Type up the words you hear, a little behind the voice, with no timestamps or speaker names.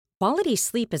Quality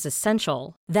sleep is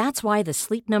essential. That's why the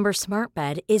Sleep Number Smart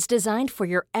Bed is designed for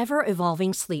your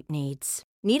ever-evolving sleep needs.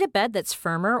 Need a bed that's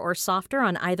firmer or softer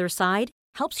on either side?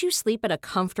 Helps you sleep at a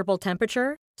comfortable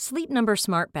temperature? Sleep Number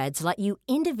Smart Beds let you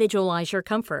individualize your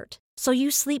comfort, so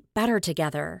you sleep better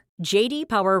together. J.D.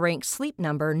 Power ranks Sleep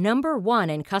Number number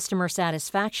 1 in customer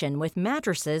satisfaction with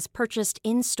mattresses purchased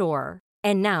in-store.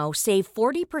 And now, save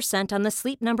 40% on the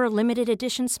Sleep Number Limited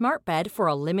Edition Smart Bed for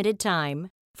a limited time.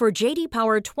 For J.D.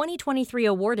 Power 2023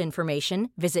 award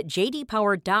information, visit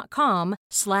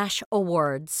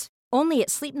jdpower.com/awards. Only at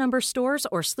Sleep Number stores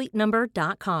or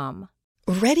sleepnumber.com.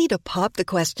 Ready to pop the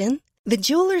question? The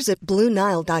jewelers at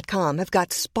BlueNile.com have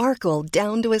got sparkle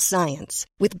down to a science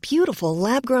with beautiful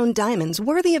lab-grown diamonds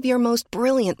worthy of your most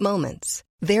brilliant moments.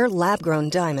 Their lab-grown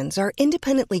diamonds are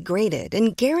independently graded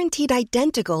and guaranteed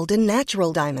identical to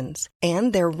natural diamonds,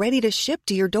 and they're ready to ship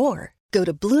to your door. Go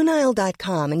to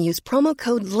BlueNile.com and use promo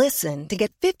code LISTEN to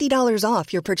get $50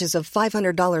 off your purchase of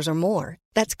 $500 or more.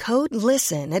 That's code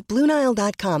LISTEN at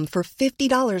BlueNile.com for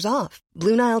 $50 off.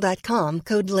 BlueNile.com,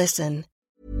 code LISTEN.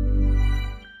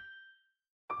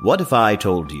 What if I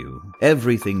told you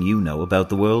everything you know about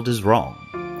the world is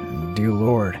wrong? Dear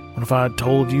Lord, what if I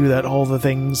told you that all the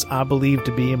things I believe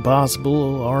to be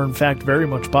impossible are in fact very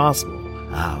much possible?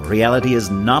 Reality is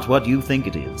not what you think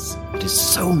it is. It is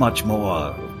so much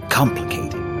more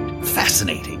complicated,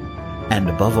 fascinating, and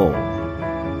above all,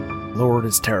 Lord,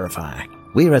 is terrifying.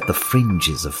 We're at the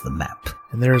fringes of the map.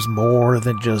 And there's more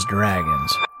than just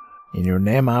dragons. In your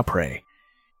name I pray.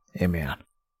 Amen.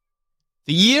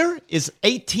 The year is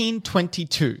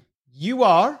 1822. You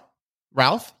are,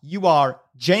 Ralph, you are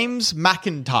James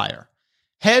McIntyre,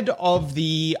 head of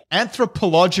the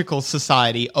Anthropological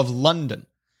Society of London.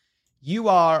 You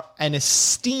are an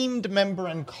esteemed member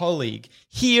and colleague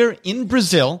here in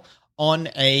Brazil on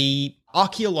a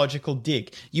archaeological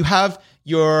dig. You have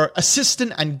your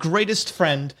assistant and greatest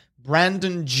friend,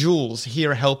 Brandon Jules,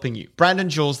 here helping you. Brandon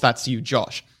Jules, that's you,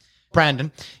 Josh.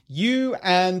 Brandon, you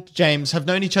and James have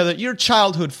known each other. You're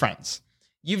childhood friends.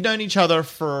 You've known each other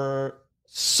for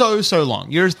so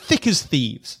long. You're thick as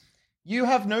thieves. You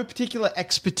have no particular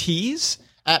expertise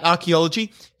at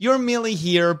archaeology. You're merely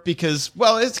here because,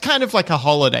 well, it's kind of like a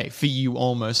holiday for you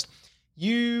almost.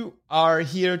 You are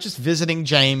here just visiting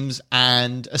James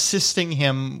and assisting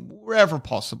him wherever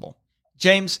possible.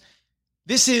 James,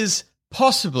 this is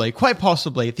possibly, quite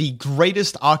possibly, the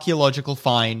greatest archaeological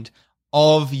find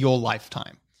of your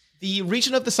lifetime. The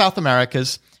region of the South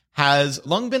Americas has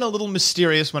long been a little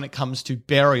mysterious when it comes to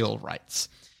burial rites,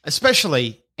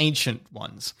 especially ancient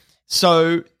ones.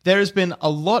 So there has been a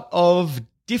lot of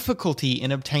difficulty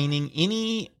in obtaining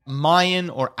any Mayan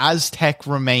or Aztec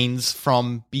remains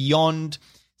from beyond,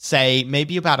 say,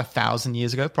 maybe about 1,000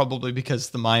 years ago, probably because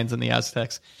the Mayans and the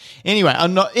Aztecs. Anyway,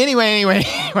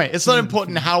 it's not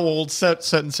important how old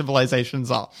certain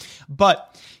civilizations are.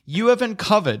 But you have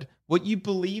uncovered what you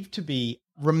believe to be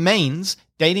remains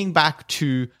dating back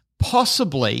to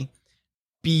possibly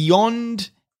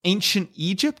beyond ancient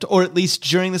Egypt, or at least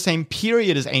during the same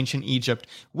period as ancient Egypt,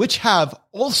 which have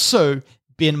also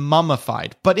been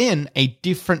mummified, but in a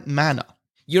different manner.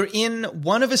 You're in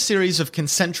one of a series of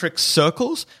concentric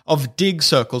circles, of dig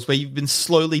circles, where you've been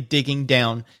slowly digging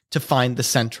down to find the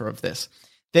center of this.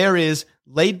 There is,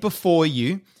 laid before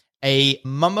you, a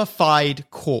mummified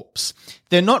corpse.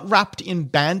 They're not wrapped in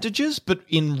bandages, but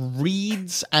in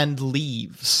reeds and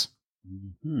leaves.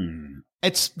 Mm-hmm.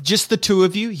 It's just the two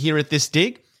of you here at this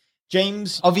dig.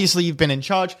 James, obviously you've been in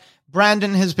charge.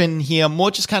 Brandon has been here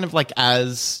more just kind of like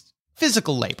as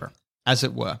physical labor, as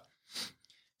it were.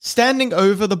 Standing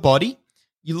over the body,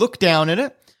 you look down at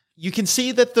it. You can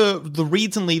see that the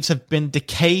reeds and leaves have been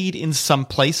decayed in some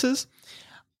places.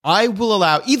 I will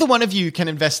allow, either one of you can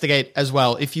investigate as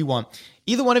well if you want.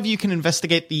 Either one of you can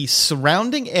investigate the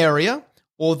surrounding area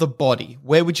or the body.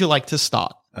 Where would you like to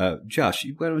start? Josh,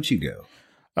 why don't you go?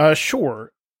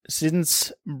 Sure.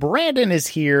 Since Brandon is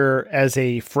here as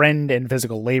a friend in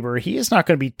physical labor, he is not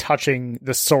going to be touching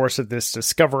the source of this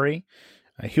discovery.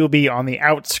 He'll be on the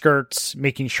outskirts,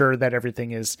 making sure that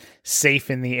everything is safe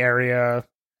in the area.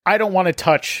 I don't want to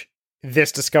touch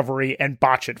this discovery and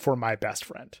botch it for my best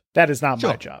friend. That is not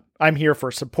my job. I'm here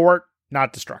for support,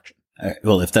 not destruction.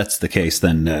 Well, if that's the case,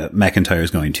 then McIntyre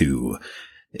is going to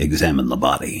examine the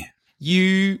body.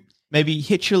 You maybe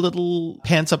hitch your little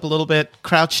pants up a little bit,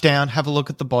 crouch down, have a look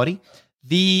at the body.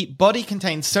 The body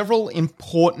contains several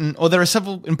important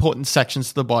sections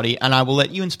to the body, and I will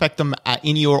let you inspect them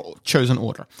in your chosen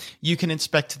order. You can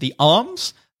inspect the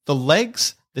arms, the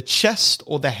legs, the chest,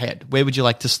 or the head. Where would you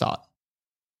like to start?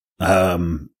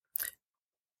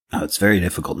 It's very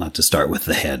difficult not to start with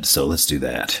the head, so let's do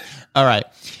that. All right.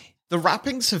 the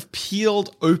wrappings have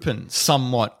peeled open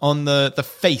somewhat on the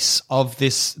face of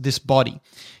this body.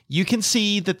 You can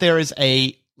see that there is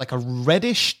a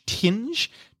reddish tinge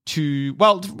to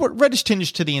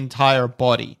the entire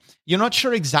body. You're not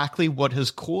sure exactly what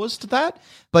has caused that,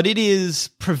 but it is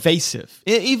pervasive.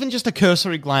 Even just a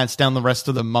cursory glance down the rest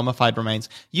of the mummified remains,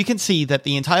 you can see that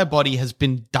the entire body has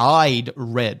been dyed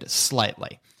red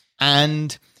slightly.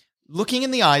 And looking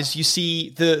in the eyes, you see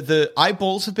the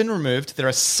eyeballs have been removed. There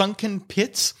are sunken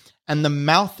pits, and the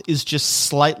mouth is just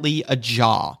slightly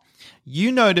ajar.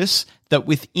 You notice that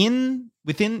within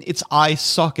its eye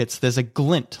sockets, there's a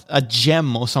glint, a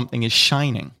gem or something is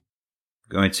shining.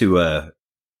 Going to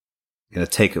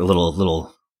take a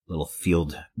little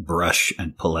field brush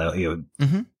and pull out,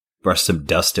 brush some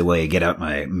dust away, get out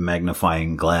my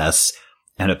magnifying glass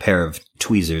and a pair of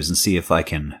tweezers and see if I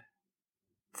can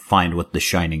find what the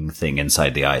shining thing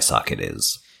inside the eye socket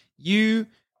is. You,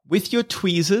 with your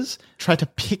tweezers, try to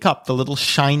pick up the little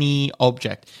shiny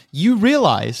object. You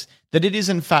realize that it is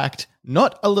in fact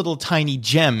not a little tiny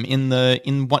gem in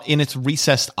its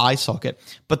recessed eye socket,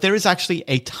 but there is actually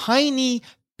a tiny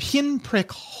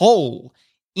pinprick hole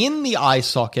in the eye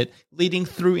socket leading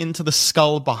through into the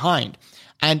skull behind.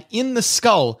 And in the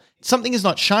skull, something is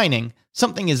not shining,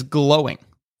 something is glowing.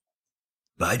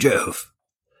 By Jove.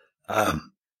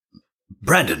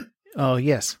 Brandon. Oh,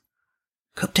 yes.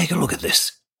 Come take a look at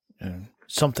this.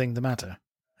 Something the matter?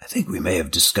 I think we may have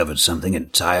discovered something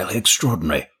entirely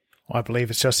extraordinary. Well, I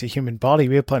believe it's just a human body.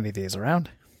 We have plenty of these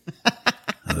around.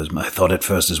 That was my thought at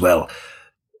first as well.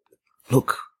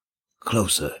 Look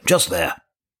closer. Just there.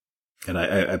 And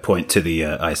I point to the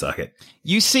eye socket.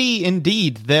 You see,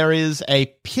 indeed, there is a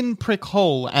pinprick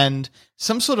hole and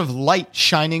some sort of light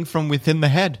shining from within the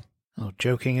head. Oh,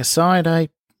 joking aside, I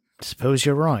suppose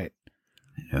you're right.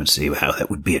 I don't see how that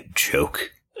would be a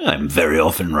joke. I'm very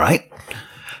often right.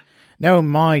 No,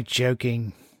 my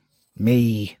joking.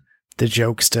 Me, the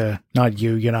jokester. Not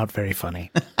you. You're not very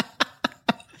funny.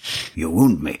 You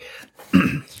wound me.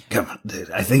 Come on.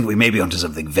 I think we may be onto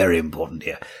something very important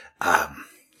here.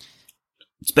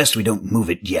 It's best we don't move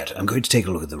it yet. I'm going to take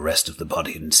a look at the rest of the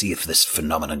body and see if this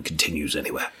phenomenon continues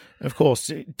anywhere. Of course.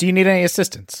 Do you need any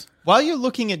assistance? While you're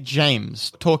looking at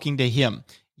James, talking to him,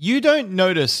 you don't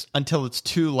notice until it's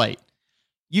too late.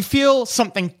 You feel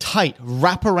something tight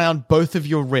wrap around both of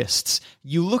your wrists.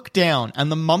 You look down,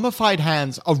 and the mummified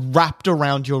hands are wrapped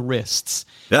around your wrists.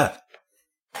 Yeah.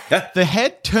 The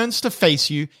head turns to face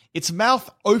you, its mouth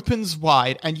opens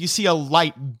wide, and you see a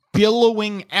light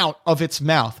billowing out of its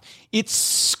mouth. It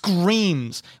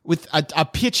screams with a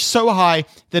pitch so high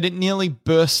that it nearly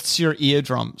bursts your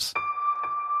eardrums.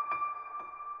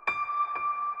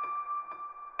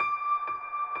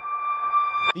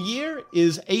 The year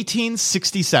is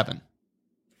 1867.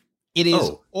 It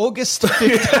is August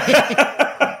 15th.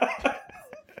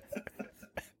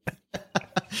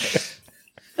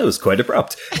 That was quite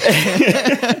abrupt.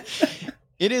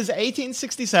 It is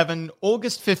 1867,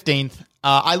 August 15th.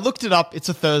 I looked it up. It's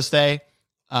a Thursday,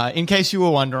 in case you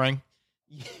were wondering.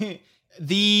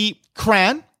 The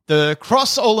Cran, the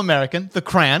Cross All-American, the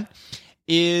Cran,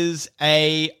 is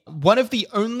one of the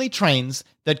only trains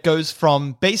that goes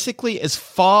from basically as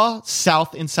far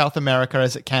south in South America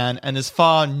as it can and as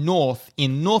far north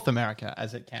in North America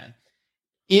as it can.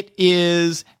 It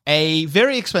is a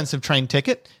very expensive train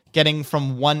ticket, getting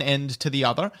from one end to the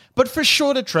other, but for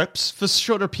shorter trips, for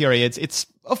shorter periods, it's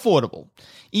affordable,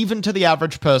 even to the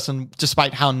average person,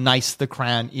 despite how nice the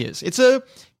Cran is. It's a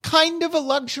kind of a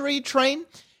luxury train.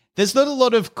 There's not a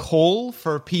lot of call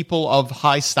for people of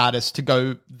high status to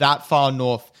go that far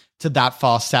north to that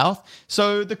far south,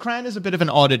 so the Cran is a bit of an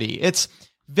oddity. It's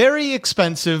very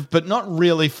expensive, but not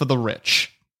really for the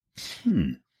rich.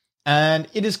 And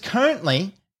it is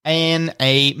currently in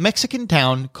a Mexican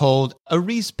town called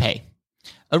Arizpe.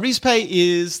 Arizpe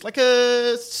is like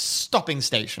a stopping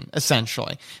station,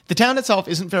 essentially. The town itself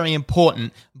isn't very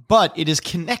important, but it is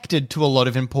connected to a lot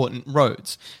of important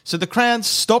roads. So the Cran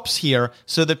stops here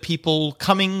so that people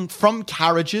coming from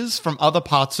carriages from other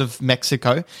parts of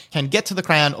Mexico can get to the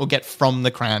Cran or get from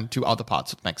the Cran to other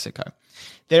parts of Mexico.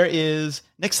 There is,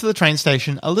 next to the train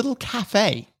station, a little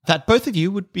cafe that both of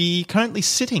you would be currently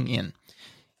sitting in.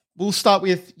 We'll start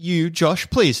with you, Josh.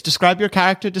 Please describe your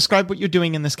character, describe what you're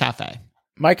doing in this cafe.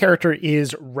 My character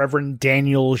is Reverend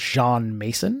Daniel Jean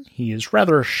Mason. He is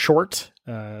rather short.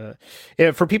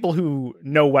 For people who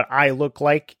know what I look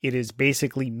like, it is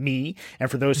basically me.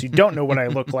 And for those who don't know what I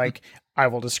look like, I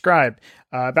will describe.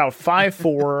 About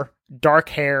 5'4", dark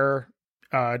hair,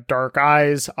 dark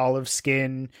eyes, olive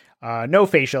skin, no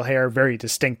facial hair, very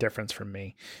distinct difference from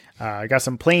me. I got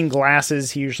some plain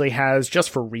glasses he usually has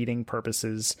just for reading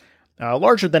purposes.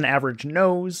 larger than average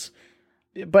nose,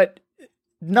 but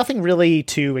nothing really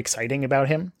too exciting about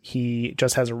him. He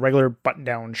just has a regular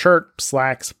button-down shirt,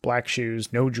 slacks, black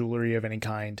shoes, no jewelry of any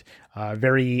kind,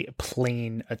 very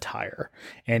plain attire.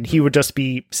 And he would just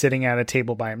be sitting at a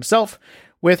table by himself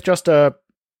with just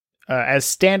as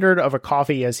standard of a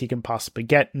coffee as he can possibly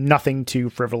get, nothing too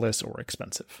frivolous or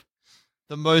expensive.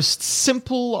 The most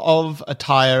simple of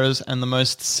attires and the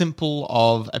most simple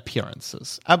of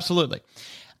appearances. Absolutely.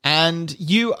 And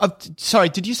you, sorry,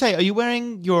 did you say, are you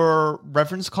wearing your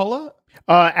reverend's collar?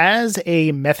 As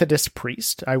a Methodist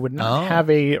priest, I would not have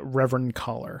a reverend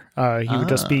collar. He would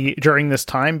just be, during this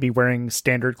time, be wearing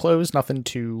standard clothes, nothing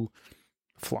too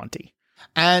flaunty.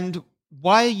 And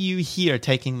why are you here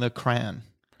taking the crayon?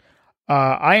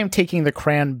 I am taking the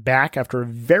crayon back after a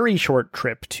very short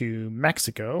trip to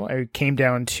Mexico. I came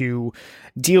down to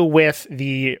deal with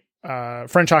the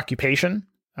French occupation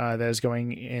that is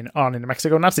going on in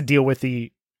Mexico, not to deal with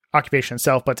the occupation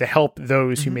itself, but to help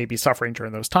those who may be suffering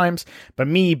during those times. But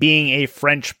me being a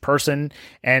French person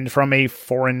and from a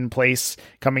foreign place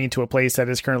coming into a place that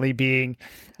is currently being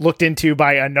looked into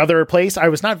by another place, I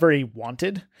was not very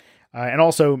wanted. And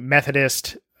also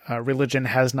Methodist religion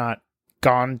has not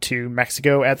gone to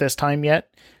Mexico at this time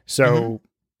yet. So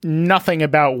nothing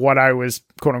about what I was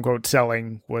quote unquote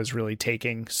selling was really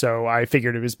taking. So I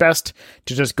figured it was best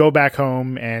to just go back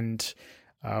home and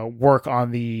work on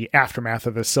the aftermath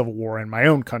of the Civil War in my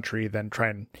own country than try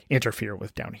and interfere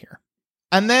with down here.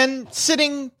 And then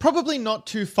sitting probably not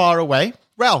too far away,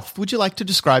 Ralph, would you like to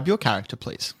describe your character,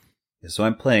 please? So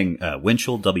I'm playing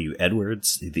Winchell W.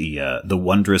 Edwards, the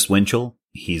wondrous Winchell.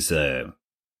 He's a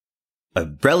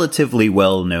relatively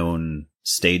well-known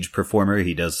stage performer.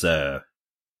 He does,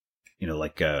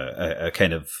 like a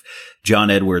kind of John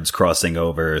Edwards crossing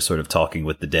over, sort of talking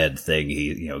with the dead thing.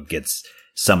 He, gets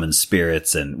summons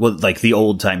spirits and, well, like the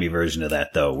old-timey version of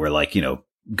that, though, where, like,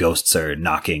 ghosts are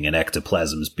knocking and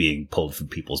ectoplasms being pulled from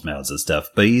people's mouths and stuff.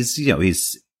 But he's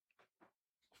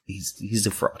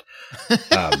a fraud.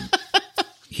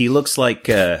 He looks like,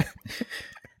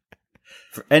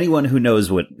 for anyone who knows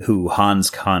who Hans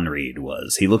Conried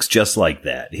was, he looks just like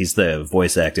that. He's the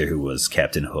voice actor who was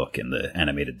Captain Hook in the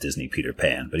animated Disney Peter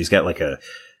Pan, but he's got like a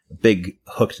big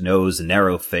hooked nose, a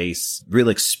narrow face, real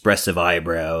expressive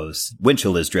eyebrows.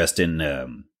 Winchell is dressed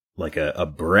in like a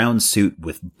brown suit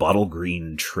with bottle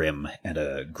green trim and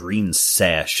a green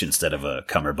sash instead of a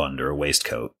cummerbund or a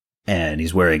waistcoat, and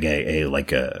he's wearing an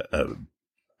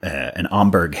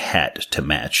Omberg hat to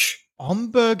match.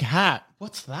 Omberg hat?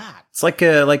 What's that? It's like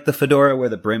the fedora where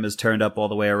the brim is turned up all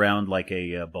the way around like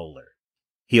a bowler.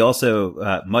 He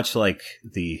also, much like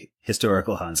the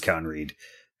historical Hans Conried,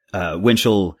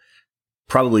 Winchell,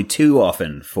 probably too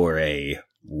often for a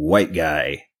white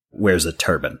guy, wears a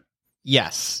turban.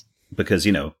 Yes. Because,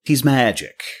 he's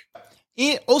magic.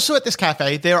 Also at this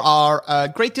cafe, there are a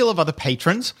great deal of other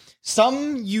patrons.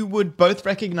 Some you would both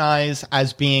recognize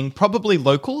as being probably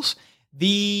locals.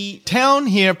 The town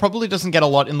here probably doesn't get a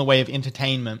lot in the way of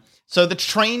entertainment, so the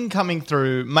train coming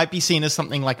through might be seen as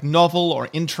something like novel or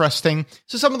interesting,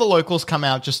 so some of the locals come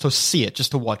out just to see it,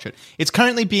 just to watch it. It's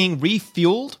currently being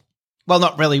refueled. Well,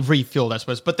 not really refueled, I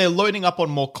suppose, but they're loading up on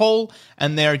more coal,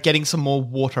 and they're getting some more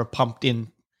water pumped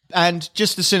in. And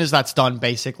just as soon as that's done,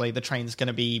 basically, the train's going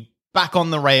to be back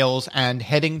on the rails and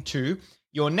heading to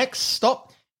your next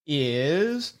stop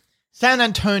is San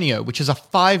Antonio, which is a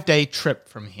 5-day trip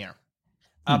from here.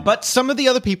 But some of the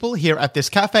other people here at this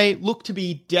cafe look to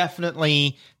be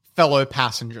definitely fellow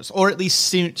passengers, or at least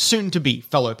soon to be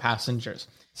fellow passengers.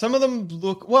 Some of them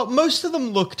most of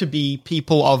them look to be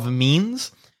people of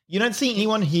means. You don't see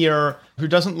anyone here who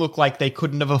doesn't look like they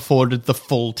couldn't have afforded the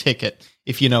full ticket,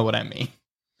 if you know what I mean.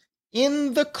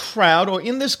 In the crowd, or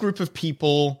in this group of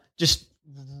people just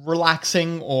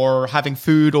relaxing or having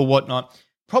food or whatnot,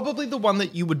 probably the one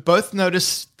that you would both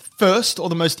notice first or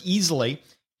the most easily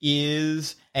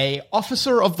is a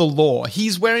officer of the law.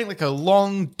 He's wearing like a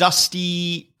long,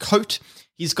 dusty coat.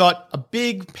 He's got a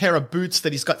big pair of boots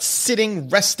that he's got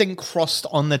resting crossed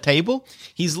on the table.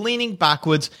 He's leaning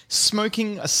backwards,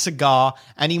 smoking a cigar,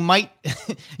 and you might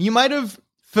have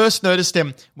first noticed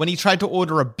him when he tried to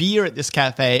order a beer at this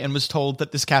cafe and was told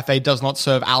that this cafe does not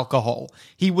serve alcohol.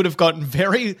 He would have gotten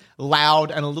very loud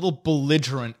and a little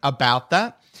belligerent about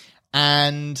that.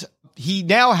 And he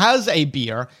now has a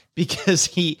beer because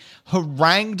he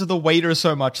harangued the waiter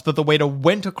so much that the waiter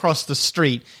went across the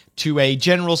street to a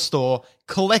general store,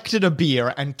 collected a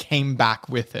beer, and came back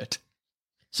with it.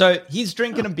 So he's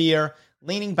drinking a beer,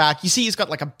 leaning back. You see he's got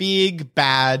like a big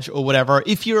badge or whatever.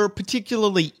 If you're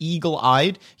particularly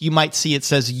eagle-eyed, you might see it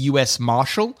says U.S.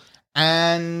 Marshal.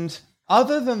 And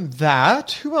Other than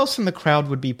that, who else in the crowd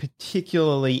would be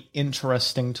particularly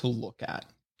interesting to look at?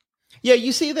 Yeah,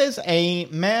 you see there's a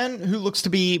man who looks to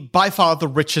be by far the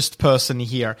richest person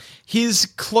here. His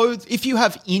clothes, if you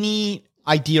have any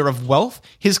idea of wealth,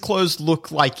 his clothes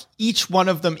look like each one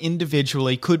of them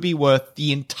individually could be worth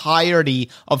the entirety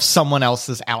of someone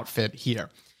else's outfit here.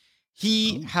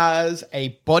 He has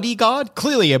a bodyguard,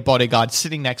 clearly a bodyguard,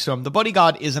 sitting next to him. The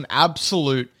bodyguard is an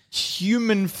absolute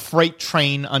human freight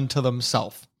train unto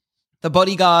themselves. The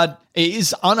bodyguard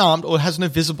is unarmed or has no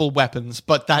visible weapons,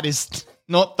 but that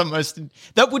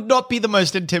would not be the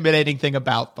most intimidating thing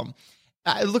about them.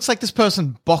 It looks like this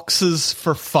person boxes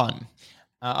for fun.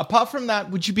 Apart from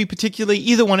that, would you be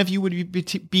either one of you would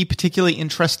be particularly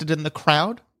interested in the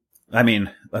crowd? I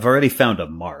mean, I've already found a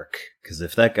mark, because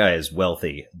if that guy is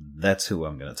wealthy, that's who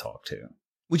I'm going to talk to.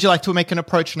 Would you like to make an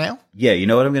approach now? Yeah, you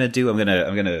know what I'm going to do? I'm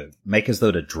going to make as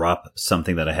though to drop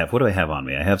something that I have. What do I have on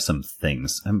me? I have some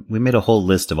things. We made a whole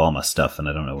list of all my stuff, and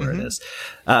I don't know where it is.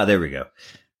 There we go.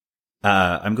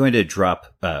 I'm going to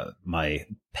drop my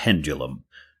pendulum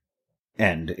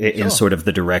and in sort of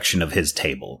the direction of his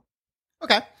table.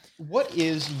 Okay. What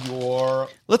is your,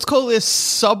 let's call this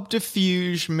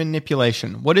subterfuge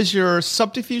manipulation. What is your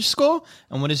subterfuge score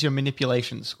and what is your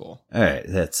manipulation score? All right,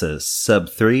 that's a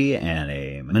sub 3 and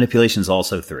a manipulation's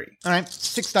also 3. All right,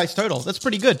 6 dice total. That's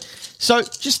pretty good. So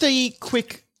just a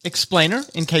quick explainer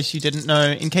in case you didn't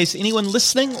know, in case anyone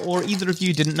listening or either of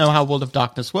you didn't know how World of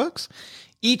Darkness works.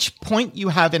 Each point you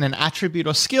have in an attribute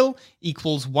or skill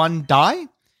equals 1 die.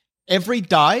 Every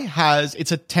die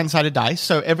it's a 10-sided die,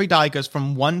 so every die goes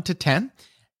from 1 to 10.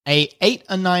 A 8,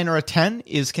 a 9, or a 10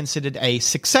 is considered a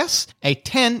success. A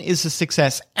 10 is a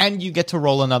success, and you get to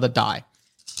roll another die.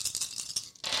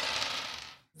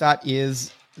 That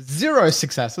is 0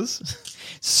 successes.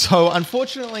 So,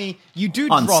 unfortunately, you do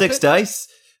drop it. On 6 dice?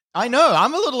 I know,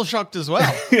 I'm a little shocked as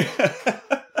well.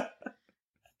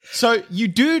 So, you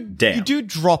do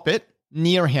drop it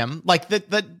near him. Like,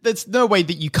 there's no way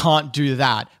that you can't do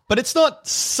that. But it's not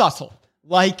subtle.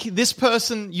 Like, this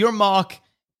person, your mark,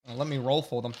 let me roll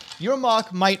for them. Your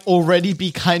mark might already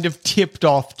be kind of tipped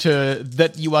off to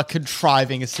that you are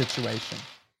contriving a situation.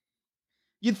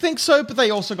 You'd think so, but they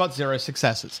also got 0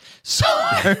 successes. So,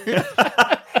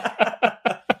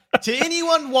 to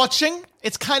anyone watching,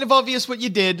 it's kind of obvious what you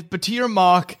did, but to your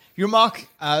mark,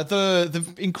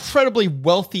 the incredibly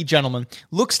wealthy gentleman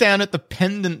looks down at the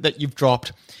pendant that you've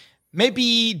dropped,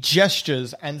 maybe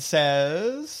gestures and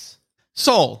says,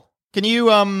 Sol, can you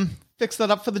fix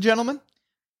that up for the gentleman?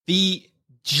 The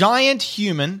giant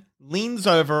human leans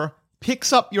over,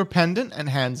 picks up your pendant, and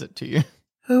hands it to you.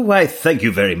 Oh, why, thank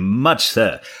you very much,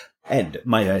 sir. And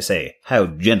might I say, how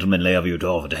gentlemanly of you to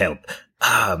offer to help.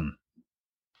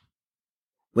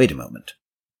 Wait a moment.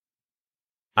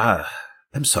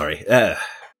 I'm sorry.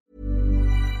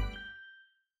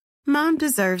 Mom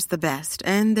deserves the best,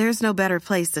 and there's no better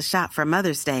place to shop for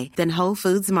Mother's Day than Whole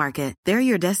Foods Market. They're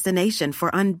your destination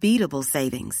for unbeatable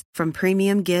savings, from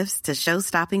premium gifts to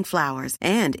show-stopping flowers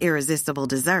and irresistible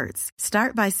desserts.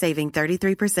 Start by saving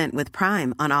 33% with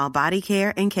Prime on all body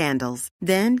care and candles.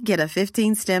 Then get a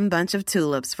 15-stem bunch of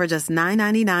tulips for just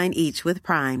 $9.99 each with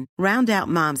Prime. Round out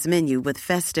Mom's menu with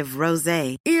festive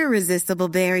rosé, irresistible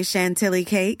berry chantilly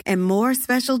cake, and more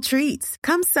special treats.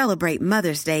 Come celebrate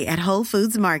Mother's Day at Whole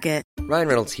Foods Market. Ryan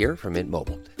Reynolds here from Mint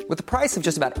Mobile. With the price of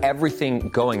just about everything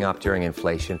going up during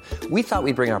inflation, we thought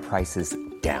we'd bring our prices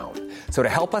down. So to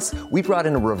help us, we brought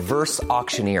in a reverse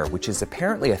auctioneer, which is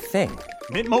apparently a thing.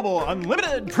 Mint Mobile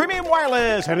Unlimited Premium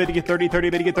Wireless. How to get 30, 30,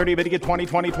 bit to get 30, bit to get 20,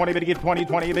 20, 20, bit to get 20,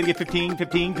 20, bit to get 15,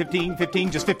 15, 15,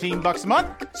 15, just $15 a month?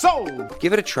 Sold!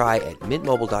 Give it a try at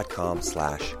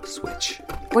mintmobile.com/switch.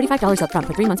 $45 up front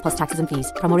for 3 months plus taxes and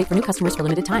fees. Promo rate for new customers for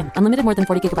limited time. Unlimited more than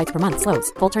 40 gigabytes per month. Slows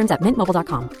full terms at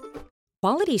mintmobile.com.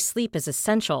 Quality sleep is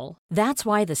essential. That's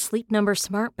why the Sleep Number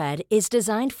Smart Bed is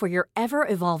designed for your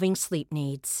ever-evolving sleep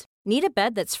needs. Need a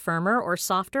bed that's firmer or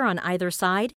softer on either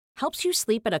side? Helps you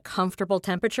sleep at a comfortable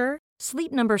temperature?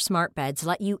 Sleep Number Smart Beds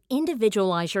let you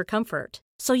individualize your comfort,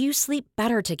 so you sleep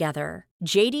better together.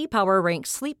 J.D. Power ranks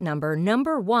Sleep Number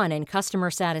number 1 in customer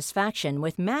satisfaction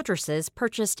with mattresses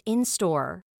purchased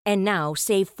in-store. And now,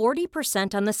 save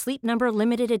 40% on the Sleep Number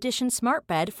Limited Edition Smart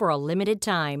Bed for a limited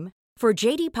time. For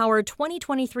J.D. Power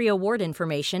 2023 award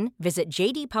information, visit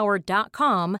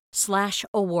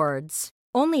jdpower.com/awards.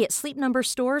 Only at Sleep Number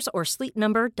stores or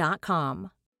sleepnumber.com.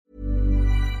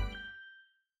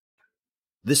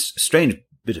 This strange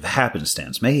bit of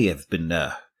happenstance may have been,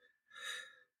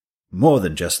 more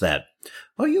than just that.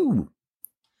 Have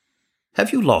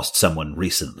you lost someone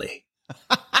recently?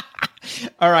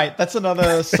 All right, that's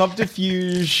another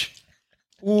subterfuge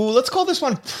Ooh, let's call this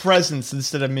one presence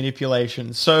instead of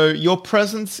manipulation. So your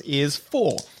presence is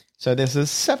 4. So this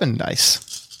is 7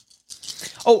 dice.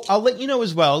 Oh, I'll let you know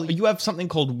as well, you have something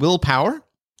called willpower.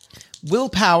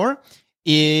 Willpower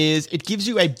is, it gives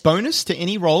you a bonus to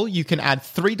any roll. You can add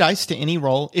 3 dice to any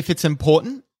roll if it's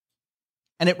important.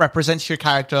 And it represents your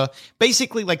character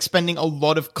basically like spending a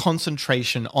lot of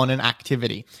concentration on an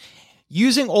activity.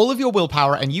 Using all of your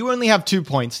willpower, and you only have 2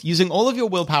 points, using all of your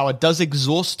willpower does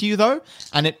exhaust you though,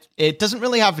 and it doesn't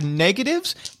really have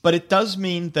negatives, but it does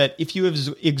mean that if you have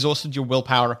exhausted your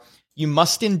willpower, you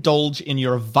must indulge in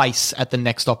your vice at the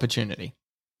next opportunity.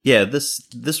 Yeah,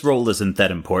 this role isn't that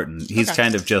important. He's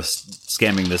kind of just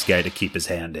scamming this guy to keep his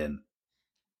hand in.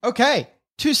 Okay,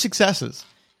 2 successes.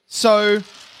 So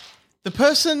the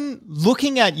person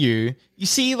looking at you, you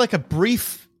see like a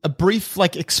brief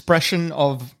like expression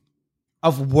of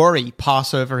worry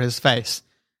pass over his face.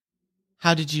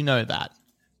 How did you know that?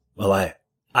 Well,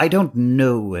 I don't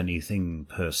know anything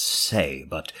per se,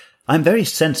 but I'm very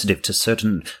sensitive to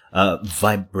certain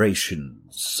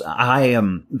vibrations. I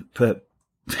am...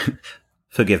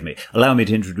 Forgive me. Allow me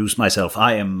to introduce myself.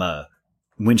 I am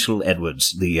Winchell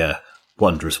Edwards, the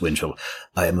wondrous Winchell.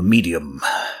 I am a medium.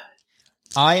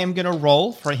 I am going to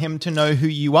roll for him to know who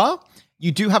you are.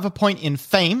 You do have a point in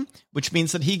fame, which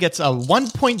means that he gets a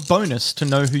 1-point bonus to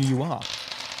know who you are.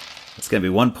 It's going to be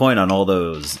 1 point on all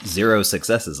those 0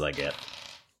 successes I get.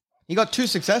 You got 2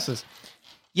 successes.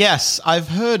 Yes, I've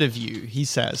heard of you, he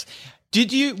says.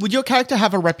 Would your character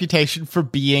have a reputation for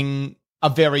being a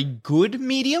very good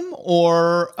medium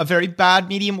or a very bad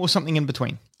medium or something in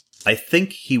between? I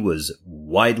think he was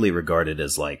widely regarded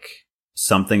as like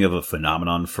something of a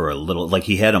phenomenon for a little, like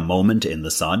he had a moment in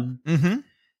the sun. Mm-hmm.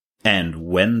 And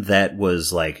when that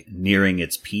was like nearing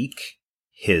its peak,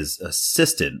 his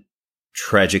assistant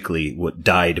tragically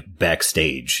died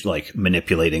backstage, like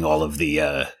manipulating all of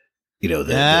the,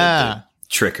 the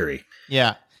trickery.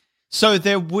 Yeah. So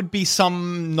there would be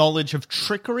some knowledge of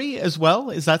trickery as well.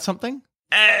 Is that something?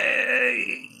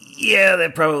 Yeah,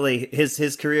 that probably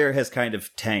his career has kind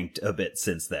of tanked a bit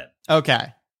since then.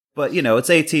 Okay. But, it's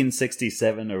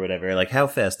 1867 or whatever. Like, how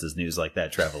fast does news like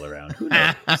that travel around? Who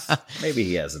knows? Maybe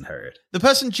he hasn't heard. The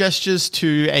person gestures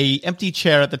to a empty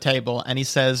chair at the table, and he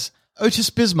says, Otis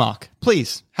Bismarck,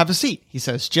 please, have a seat, he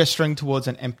says, gesturing towards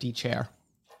an empty chair.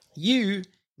 You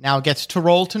now get to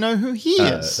roll to know who he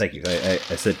is. Thank you. I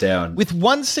sit down. With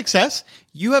 1 success,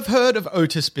 you have heard of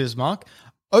Otis Bismarck.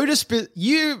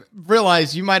 You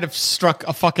realize you might have struck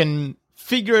a fucking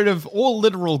figurative or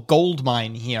literal gold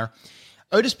mine here.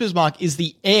 Otis Bismarck is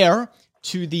the heir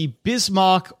to the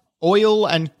Bismarck oil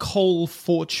and coal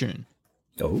fortune.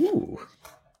 Oh.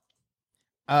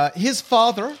 His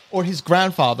father, or his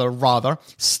grandfather, rather,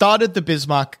 started the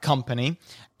Bismarck Company,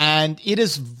 and it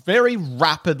is very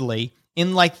rapidly,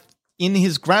 in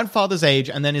his grandfather's age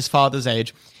and then his father's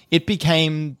age, it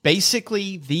became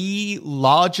basically the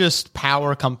largest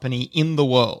power company in the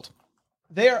world.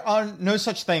 There are no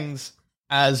such things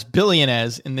as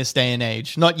billionaires in this day and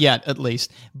age. Not yet, at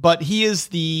least. But he is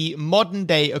the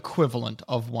modern-day equivalent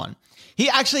of one.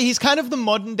 He's kind of the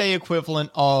modern-day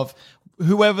equivalent of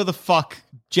whoever the fuck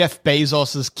Jeff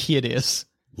Bezos' kid is.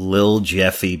 Lil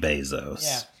Jeffy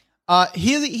Bezos. Yeah.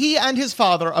 He and his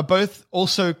father are both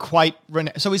also quite...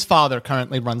 So his father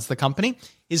currently runs the company.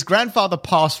 His grandfather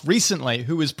passed recently,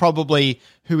 who is probably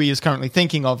who he is currently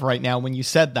thinking of right now when you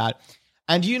said that.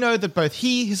 And you know that both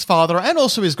he, his father, and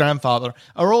also his grandfather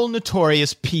are all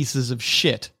notorious pieces of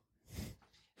shit.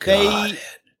 They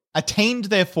attained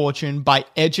their fortune by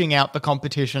edging out the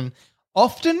competition,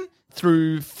 often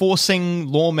through forcing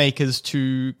lawmakers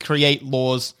to create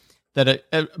laws that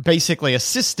are basically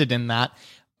assisted in that,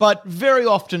 but very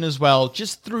often as well,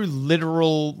 just through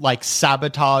literal,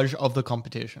 sabotage of the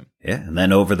competition. Yeah, and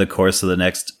then over the course of the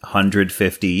next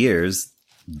 150 years,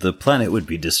 the planet would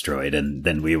be destroyed, and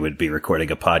then we would be recording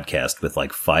a podcast with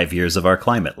 5 years of our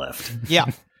climate left.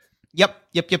 Yeah. Yep.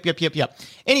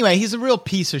 Anyway, he's a real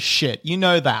piece of shit. You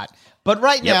know that. But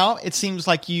right now, it seems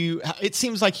like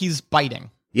he's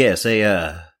biting. Yes,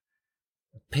 a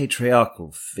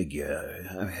patriarchal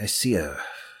figure. I see a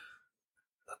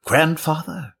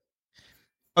grandfather.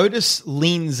 Otis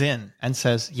leans in and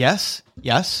says, yes.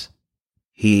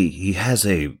 He has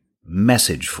a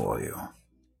message for you.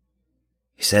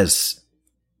 He says,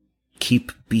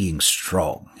 keep being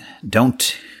strong.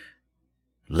 Don't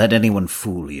let anyone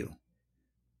fool you.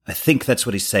 I think that's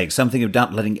what he's saying. Something of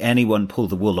not letting anyone pull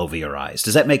the wool over your eyes.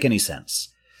 Does that make any sense?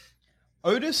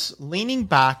 Otis, leaning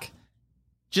back,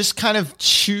 just kind of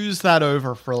chews that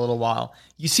over for a little while.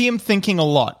 You see him thinking a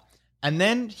lot. And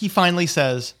then he finally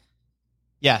says,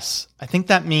 yes, I think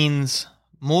that means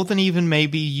more than even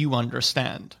maybe you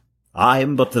understand. I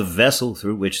am but the vessel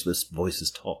through which this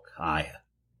voices talk. I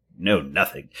know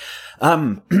nothing.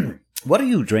 What are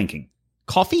you drinking?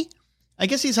 Coffee? I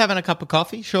guess he's having a cup of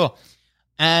coffee, sure.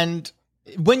 And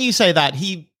when you say that,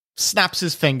 he snaps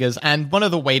his fingers, and one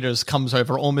of the waiters comes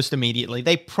over almost immediately.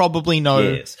 They probably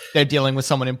know they're dealing with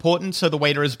someone important, so the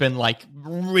waiter has been,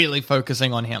 really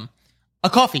focusing on him. A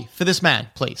coffee for this man,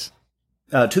 please.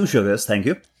 2 sugars, thank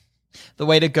you. The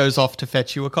waiter goes off to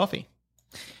fetch you a coffee.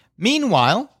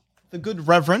 Meanwhile, the good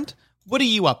Reverend, what are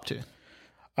you up to?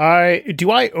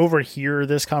 Do I overhear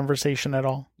this conversation at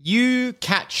all? You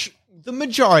catch the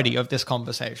majority of this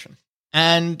conversation,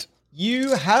 and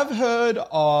you have heard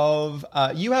of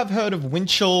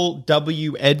Winchell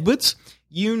W. Edwards.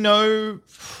 You know,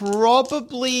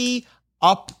 probably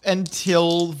up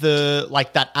until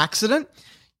that accident.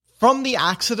 From the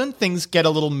accident, things get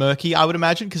a little murky, I would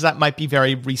imagine, because that might be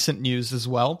very recent news as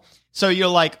well. So you're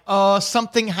like, oh,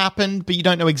 something happened, but you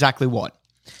don't know exactly what.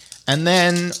 And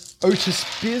then Otis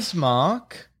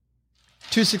Bismarck.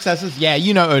 2 successes. Yeah,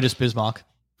 you know Otis Bismarck.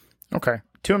 Okay.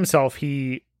 To himself,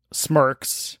 he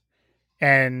smirks,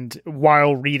 and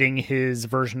while reading his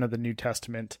version of the New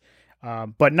Testament,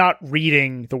 but not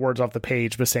reading the words off the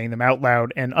page, but saying them out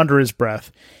loud, and under his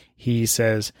breath, he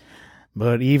says,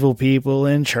 "But evil people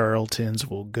in charlatans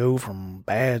will go from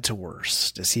bad to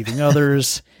worse, deceiving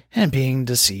others and being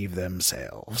deceived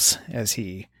themselves," as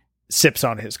he sips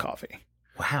on his coffee.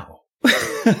 Wow.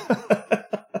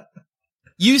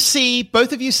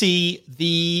 Both of you see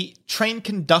the train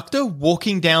conductor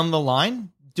walking down the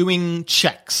line, doing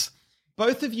checks.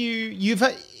 Both of you,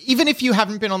 even if you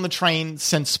haven't been on the train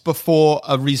since before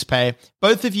Rizpe,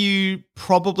 both of you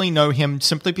probably know him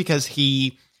simply because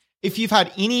if you've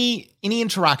had any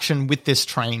interaction with this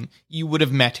train, you would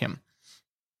have met him.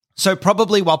 So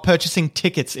probably while purchasing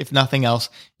tickets, if nothing else,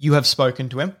 you have spoken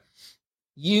to him.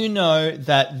 You know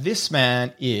that this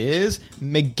man is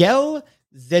Miguel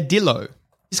Zedillo.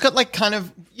 He's got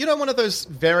one of those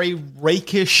very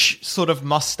rakish sort of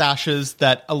mustaches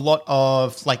that a lot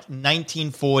of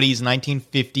 1940s,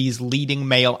 1950s leading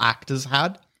male actors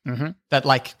had. Mm-hmm.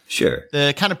 That sure,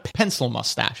 the kind of pencil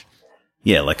mustache.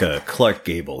 Yeah, like a Clark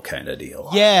Gable kind of deal.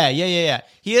 Yeah.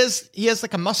 He has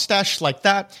a mustache like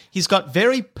that. He's got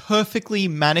very perfectly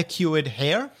manicured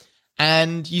hair.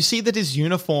 And you see that his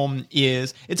uniform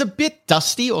it's a bit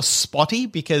dusty or spotty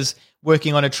because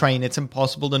working on a train, it's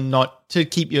impossible to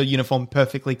keep your uniform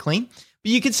perfectly clean.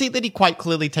 But you can see that he quite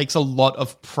clearly takes a lot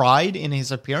of pride in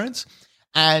his appearance.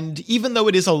 And even though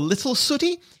it is a little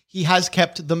sooty, he has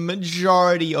kept the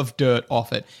majority of dirt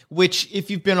off it, which if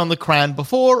you've been on the Cran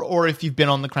before, or if you've been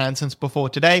on the Cran since before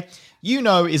today, you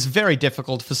know is very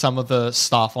difficult for some of the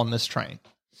staff on this train.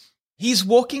 He's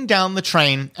walking down the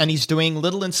train and he's doing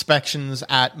little inspections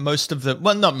at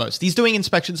he's doing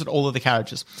inspections at all of the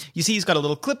carriages. You see he's got a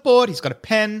little clipboard, he's got a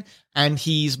pen, and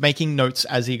he's making notes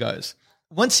as he goes.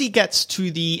 Once he gets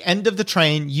to the end of the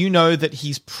train, you know that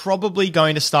he's probably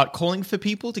going to start calling for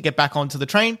people to get back onto the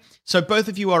train. So both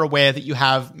of you are aware that you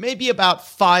have maybe about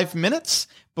 5 minutes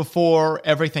before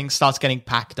everything starts getting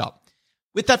packed up.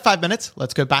 With that 5 minutes,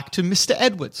 let's go back to Mr.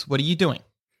 Edwards. What are you doing?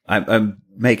 I'm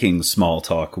making small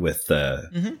talk with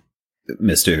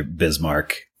Mr.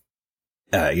 Bismarck,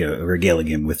 regaling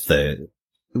him with the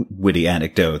witty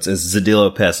anecdotes. As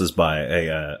Zedillo passes by,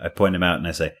 I point him out and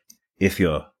I say, "If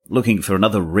you're looking for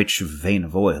another rich vein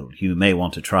of oil, you may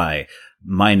want to try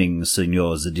mining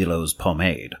Senor Zedillo's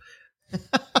pomade."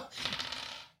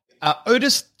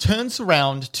 Otis turns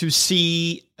around to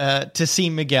see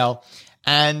Miguel,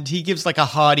 and he gives a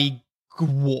hearty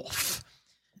gwaff.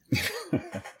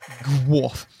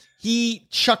 Gwaff. He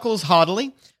chuckles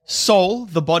heartily. Sol,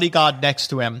 the bodyguard next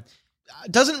to him,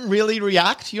 doesn't really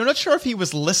react. You're not sure if he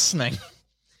was listening.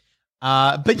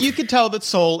 But you could tell that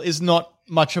Sol is not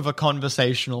much of a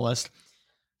conversationalist.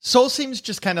 Sol seems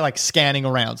just kind of scanning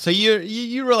around. So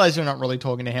you realize you're not really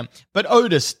talking to him. But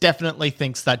Otis definitely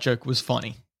thinks that joke was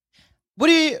funny. What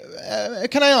do you...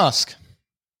 can I ask?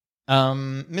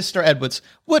 Mr. Edwards,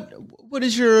 what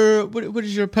is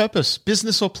your purpose,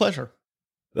 business or pleasure?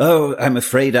 Oh, I'm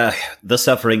afraid the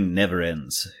suffering never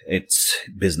ends. It's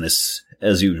business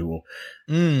as usual.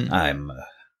 I'm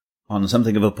on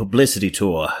something of a publicity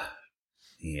tour.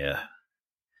 The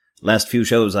last few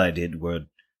shows I did were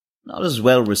not as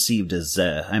well received as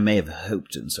I may have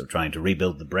hoped, and so trying to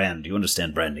rebuild the brand. You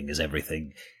understand branding is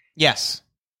everything. Yes,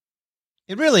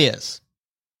 it really is.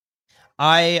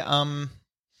 I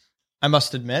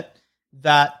must admit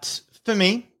that for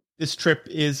me, this trip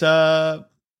is a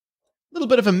little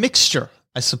bit of a mixture,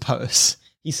 I suppose,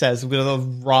 he says with a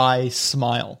wry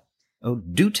smile. Oh,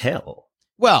 do tell.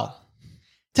 Well,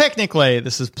 Technically,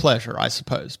 this is pleasure, I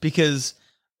suppose, because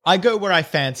I go where I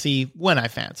fancy, when I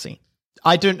fancy.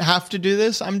 I don't have to do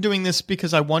this. I'm doing this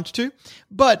because I want to,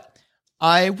 but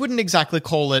I wouldn't exactly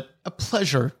call it a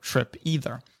pleasure trip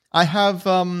either. I have,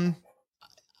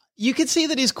 you can see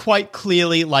that he's quite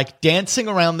clearly like dancing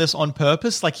around this on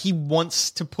purpose. Like he wants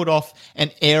to put off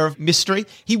an air of mystery.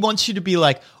 He wants you to be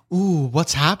like, ooh,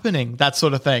 what's happening? That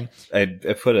sort of thing. I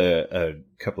put a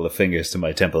couple of fingers to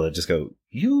my temple and just go,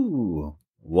 you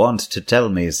want to tell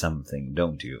me something,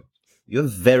 don't you? You're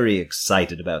very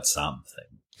excited about something.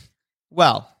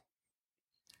 Well,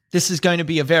 this is going to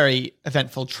be a very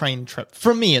eventful train trip.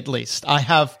 For me, at least. I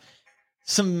have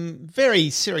some very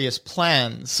serious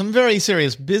plans, some very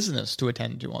serious business to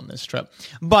attend to on this trip.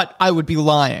 But I would be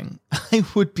lying. I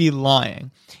would be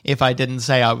lying if I didn't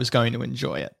say I was going to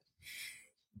enjoy it.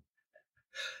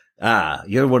 Ah,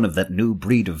 you're one of that new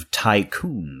breed of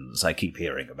tycoons I keep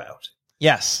hearing about.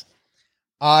 Yes.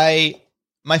 My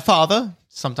father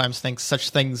sometimes thinks such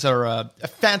things are a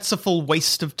fanciful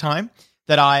waste of time,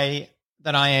 that I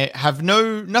have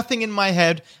nothing in my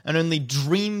head and only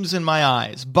dreams in my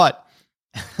eyes. But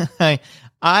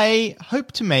I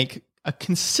hope to make a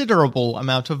considerable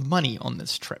amount of money on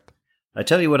this trip. I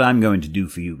tell you what I'm going to do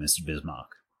for you, Mr.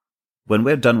 Bismarck. When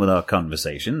we're done with our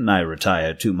conversation and I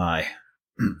retire to my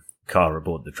car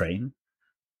aboard the train,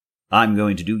 I'm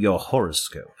going to do your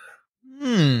horoscope.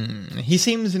 He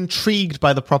seems intrigued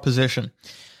by the proposition.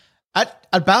 At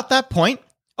about that point,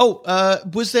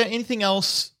 was there anything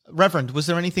else, Reverend, was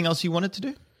there anything else you wanted to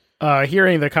do?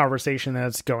 Hearing the conversation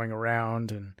that's going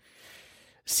around and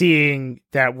seeing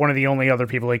that one of the only other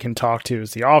people he can talk to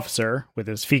is the officer with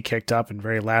his feet kicked up and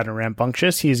very loud and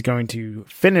rambunctious, he's going to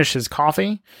finish his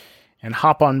coffee and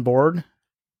hop on board,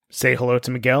 say hello to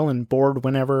Miguel, and board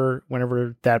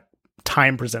whenever that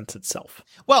time presents itself.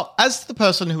 Well, as the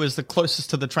person who is the closest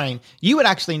to the train, you would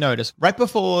actually notice right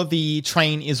before the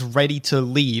train is ready to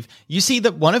leave, you see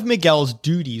that one of Miguel's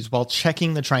duties while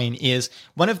checking the train is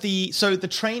so the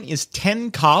train is 10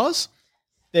 cars.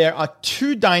 There are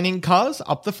 2 dining cars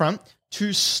up the front,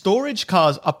 2 storage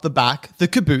cars up the back, the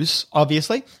caboose,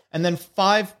 obviously, and then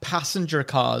 5 passenger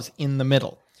cars in the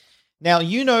middle. Now,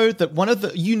 you notice that one of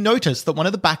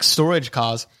the back storage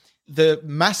cars, the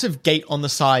massive gate on the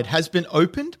side has been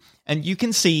opened, and you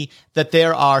can see that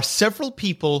there are several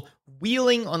people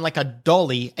wheeling on like a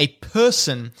dolly, a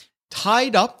person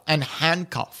tied up and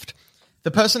handcuffed.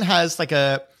 The person has like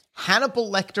a Hannibal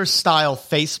Lecter style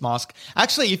face mask.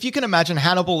 Actually, if you can imagine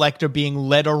Hannibal Lecter being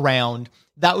led around,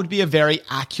 that would be a very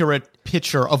accurate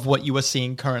picture of what you are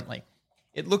seeing currently.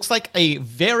 It looks like a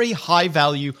very high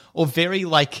value or very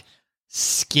like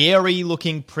scary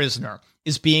looking prisoner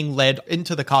is being led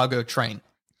into the cargo train.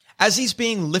 As he's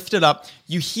being lifted up,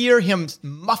 you hear him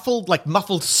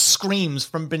muffled screams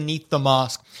from beneath the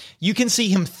mask. You can see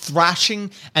him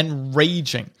thrashing and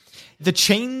raging. The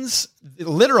chains,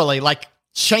 literally like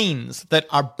chains that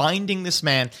are binding this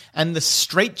man, and the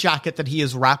straitjacket that he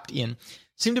is wrapped in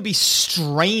seem to be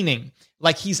straining,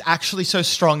 like he's actually so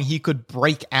strong he could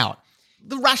break out.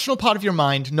 The rational part of your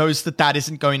mind knows that that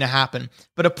isn't going to happen,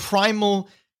 but a primal,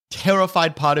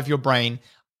 terrified part of your brain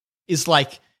is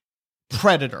like,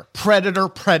 predator, predator,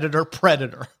 predator,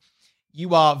 predator.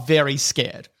 You are very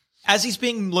scared. As he's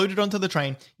being loaded onto the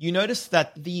train, you notice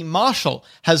that the marshal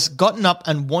has gotten up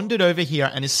and wandered over here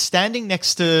and is standing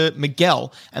next to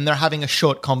Miguel, and they're having a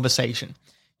short conversation.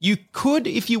 You could,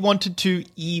 if you wanted to,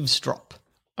 eavesdrop.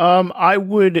 I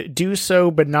would do so,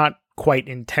 but not quite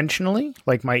intentionally.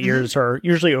 Like, my ears are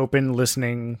usually open,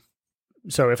 listening.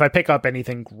 So if I pick up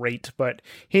anything, great, but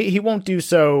he won't do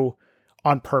so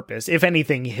on purpose. If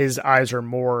anything, his eyes are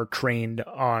more trained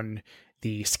on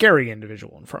the scary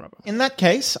individual in front of him. In that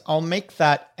case, I'll make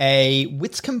that a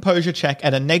wits composure check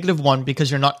at a -1 because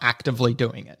you're not actively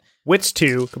doing it. Wits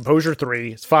 2, composure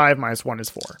 3, is 5, -1 is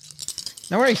 4.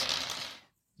 No worries.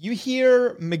 You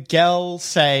hear Miguel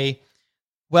say,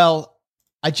 well,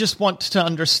 I just want you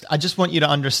to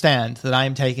understand that I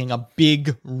am taking a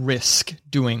big risk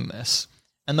doing this.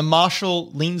 And the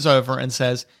marshal leans over and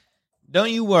says,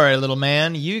 don't you worry, little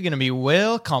man, you're going to be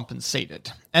well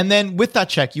compensated. And then with that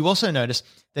check, you also notice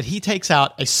that he takes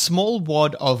out a small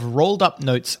wad of rolled up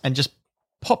notes and just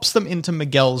pops them into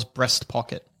Miguel's breast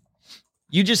pocket.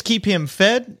 You just keep him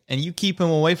fed, and you keep him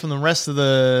away from the rest of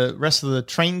the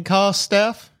train car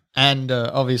staff, and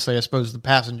obviously, I suppose, the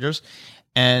passengers.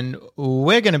 And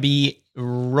we're going to be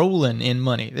rolling in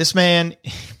money. This man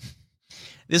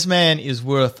is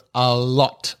worth a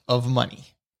lot of money.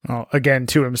 Well, again,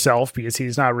 to himself, because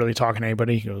he's not really talking to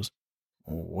anybody. He goes,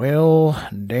 well,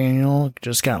 Daniel,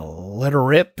 just gotta let her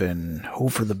rip and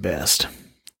hope for the best.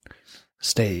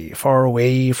 Stay far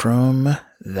away from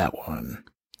that one.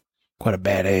 Quite a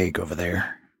bad egg over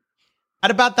there.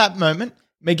 At about that moment,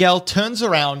 Miguel turns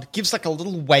around, gives like a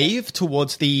little wave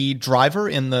towards the driver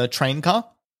in the train car,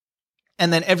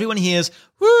 and then everyone hears,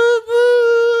 woo,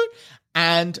 woo,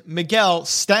 and Miguel,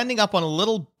 standing up on a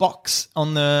little box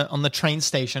on the train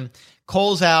station,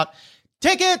 calls out,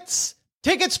 "Tickets!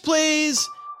 Tickets, please!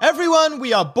 Everyone,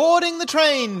 we are boarding the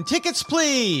train! Tickets,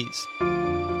 please!"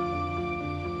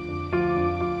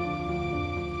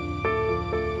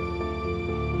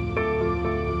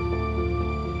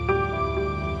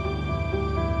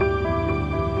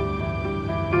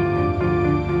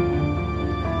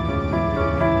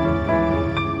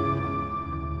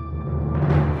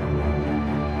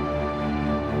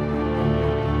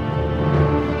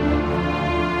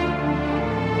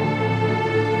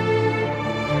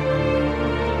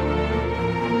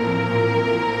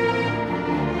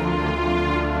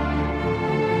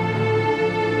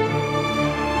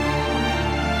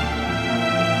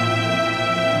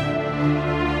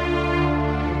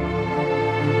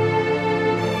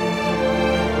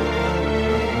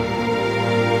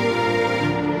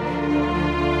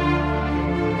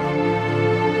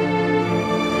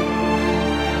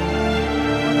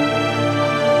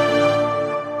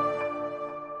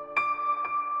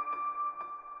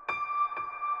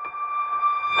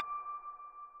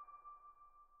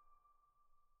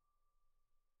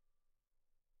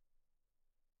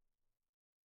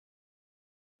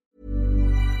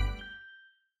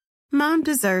 Mom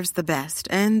deserves the best,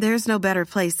 and there's no better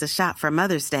place to shop for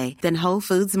Mother's Day than Whole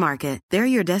Foods Market. They're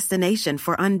your destination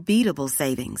for unbeatable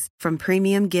savings, from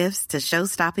premium gifts to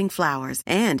show-stopping flowers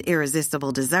and irresistible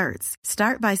desserts.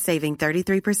 Start by saving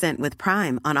 33% with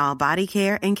Prime on all body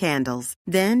care and candles.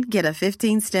 Then get a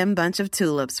 15-stem bunch of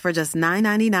tulips for just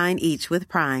 $9.99 each with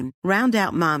Prime. Round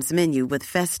out Mom's menu with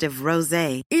festive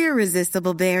rosé,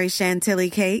 irresistible berry chantilly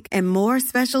cake, and more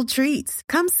special treats.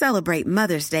 Come celebrate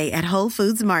Mother's Day at Whole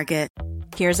Foods Market.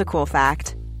 Here's a cool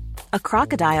fact. A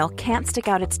crocodile can't stick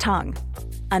out its tongue.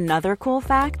 Another cool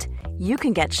fact, you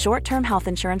can get short-term health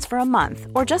insurance for a month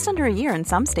or just under a year in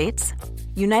some states.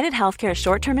 United Healthcare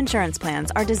short-term insurance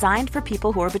plans are designed for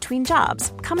people who are between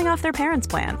jobs, coming off their parents'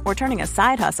 plan, or turning a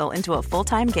side hustle into a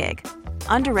full-time gig.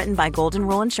 Underwritten by Golden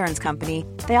Rule Insurance Company,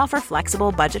 they offer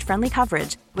flexible, budget-friendly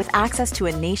coverage with access to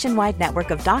a nationwide network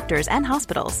of doctors and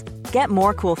hospitals. Get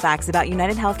more cool facts about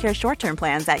United Healthcare short-term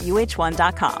plans at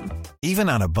uh1.com. Even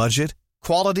on a budget,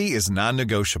 quality is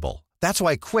non-negotiable. That's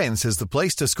why Quince is the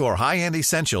place to score high-end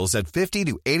essentials at 50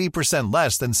 to 80%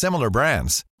 less than similar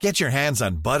brands. Get your hands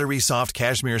on buttery soft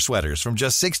cashmere sweaters from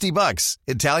just $60,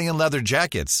 Italian leather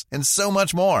jackets, and so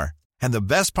much more. And the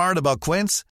best part about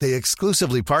Quince, they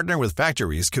exclusively partner with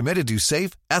factories committed to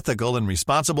safe, ethical, and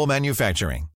responsible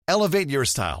manufacturing. Elevate your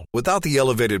style without the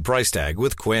elevated price tag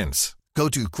with Quince. Go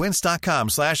to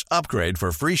quince.com/upgrade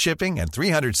for free shipping and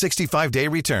 365-day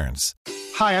returns.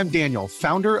 Hi, I'm Daniel,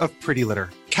 founder of Pretty Litter.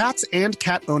 Cats and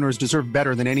cat owners deserve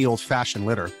better than any old-fashioned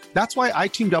litter. That's why I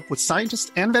teamed up with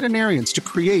scientists and veterinarians to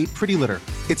create Pretty Litter.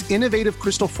 Its innovative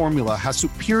crystal formula has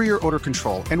superior odor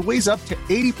control and weighs up to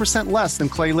 80% less than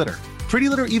clay litter. Pretty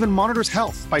Litter even monitors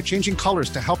health by changing colors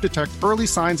to help detect early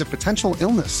signs of potential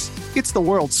illness. It's the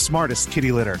world's smartest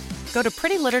kitty litter. Go to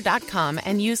prettylitter.com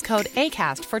and use code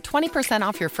ACAST for 20%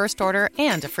 off your first order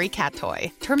and a free cat toy.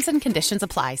 Terms and conditions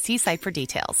apply. See site for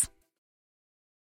details.